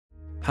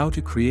How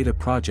to create a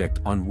project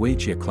on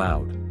Ruijie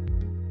Cloud.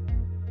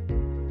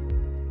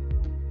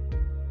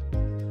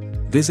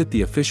 Visit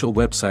the official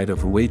website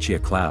of Ruijie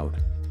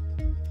Cloud.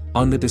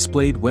 On the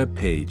displayed web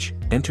page,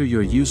 enter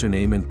your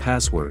username and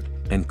password,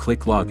 and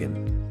click Login.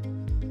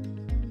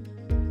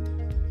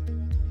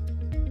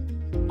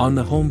 On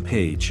the home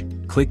page,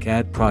 click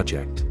Add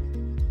Project.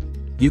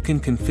 You can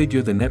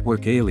configure the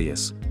network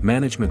alias,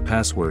 management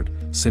password,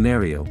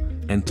 scenario,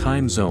 and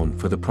time zone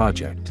for the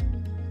project.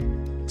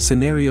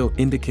 Scenario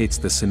indicates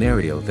the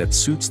scenario that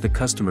suits the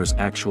customer's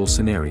actual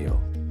scenario.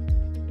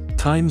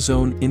 Time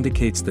zone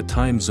indicates the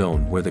time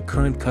zone where the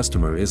current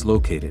customer is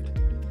located.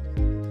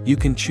 You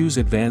can choose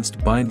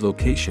Advanced Bind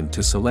Location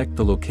to select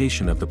the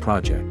location of the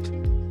project.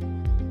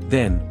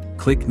 Then,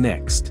 click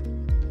Next.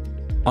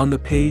 On the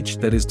page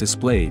that is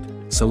displayed,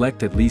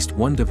 select at least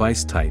one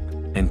device type,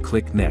 and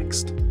click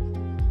Next.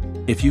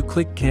 If you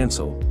click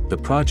Cancel, the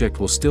project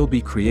will still be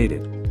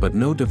created, but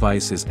no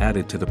device is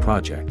added to the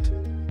project.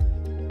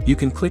 You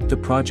can click the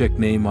project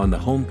name on the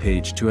home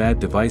page to add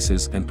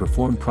devices and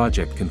perform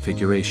project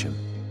configuration.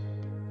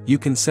 You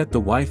can set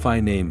the Wi-Fi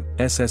name,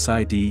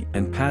 SSID,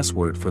 and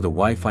password for the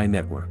Wi-Fi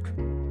network.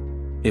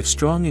 If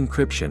strong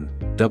encryption,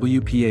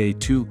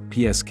 WPA2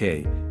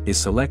 PSK, is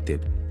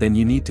selected, then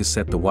you need to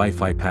set the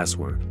Wi-Fi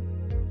password.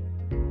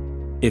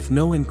 If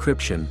no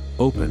encryption,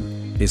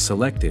 open, is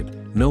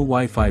selected, no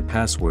Wi-Fi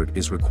password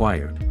is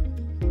required.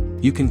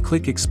 You can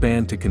click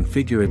Expand to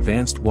configure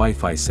advanced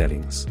Wi-Fi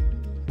settings.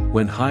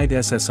 When Hide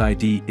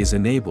SSID is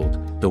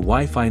enabled, the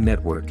Wi-Fi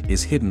network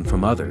is hidden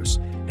from others,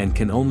 and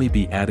can only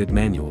be added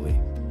manually.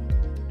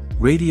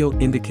 Radio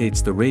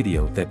indicates the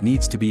radio that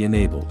needs to be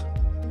enabled.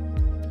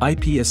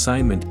 IP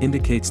assignment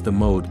indicates the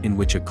mode in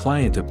which a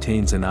client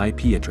obtains an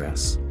IP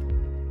address.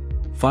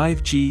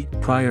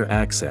 5G prior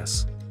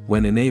access.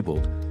 When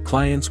enabled,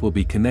 clients will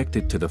be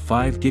connected to the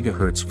 5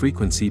 GHz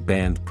frequency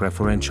band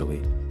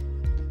preferentially.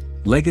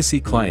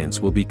 Legacy clients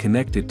will be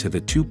connected to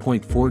the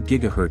 2.4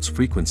 GHz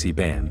frequency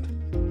band.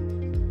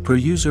 Per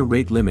user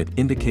rate limit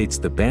indicates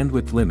the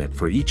bandwidth limit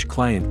for each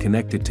client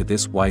connected to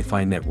this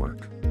Wi-Fi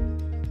network.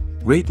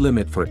 Rate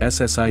limit for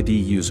SSID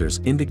users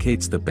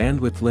indicates the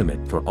bandwidth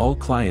limit for all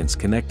clients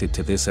connected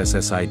to this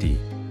SSID.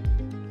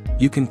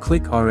 You can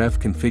click RF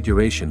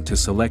configuration to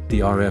select the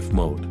RF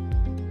mode.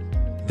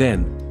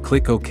 Then,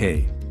 click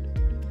OK.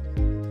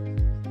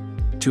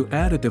 To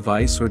add a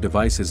device or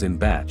devices in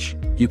batch,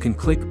 you can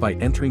click by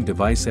entering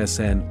device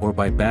SN or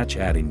by batch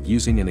adding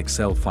using an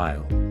Excel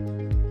file.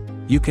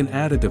 You can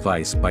add a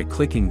device by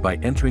clicking by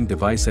entering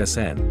device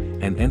SN,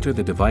 and enter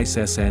the device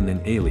SN and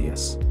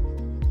alias.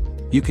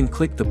 You can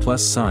click the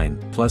plus sign,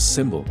 plus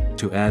symbol,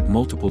 to add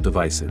multiple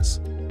devices.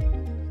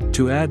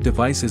 To add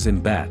devices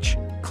in batch,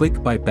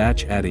 click by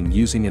batch adding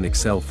using an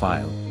Excel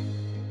file.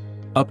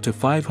 Up to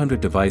 500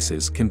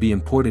 devices can be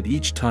imported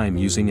each time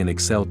using an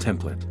Excel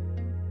template.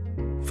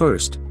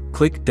 First,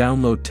 click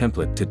Download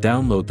Template to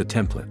download the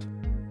template.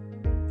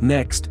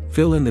 Next,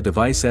 fill in the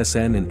device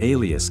SN and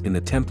alias in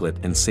the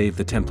template and save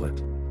the template.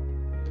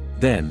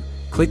 Then,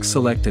 click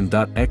Select an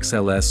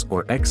 .xls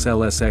or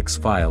XLSX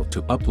file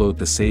to upload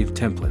the saved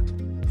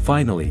template.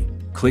 Finally,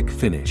 click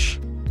Finish.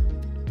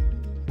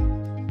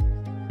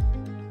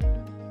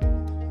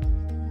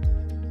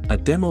 A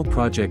demo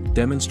project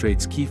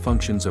demonstrates key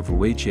functions of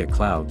Ruijie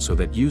Cloud so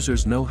that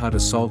users know how to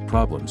solve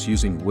problems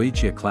using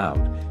Ruijie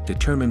Cloud,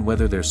 determine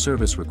whether their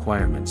service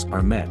requirements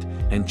are met,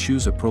 and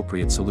choose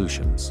appropriate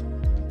solutions.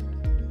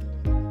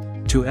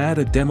 To add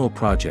a demo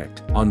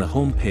project, on the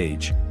home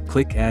page,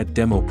 click Add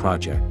Demo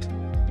Project.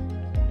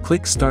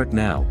 Click Start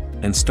Now,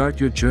 and start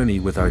your journey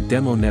with our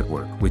demo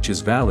network, which is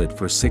valid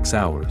for 6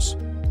 hours.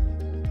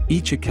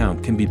 Each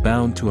account can be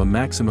bound to a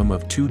maximum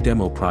of 2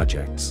 demo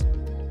projects.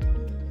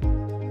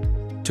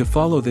 To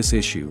follow this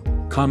issue,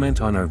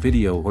 comment on our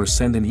video or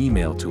send an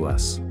email to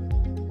us.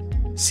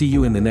 See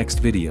you in the next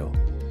video.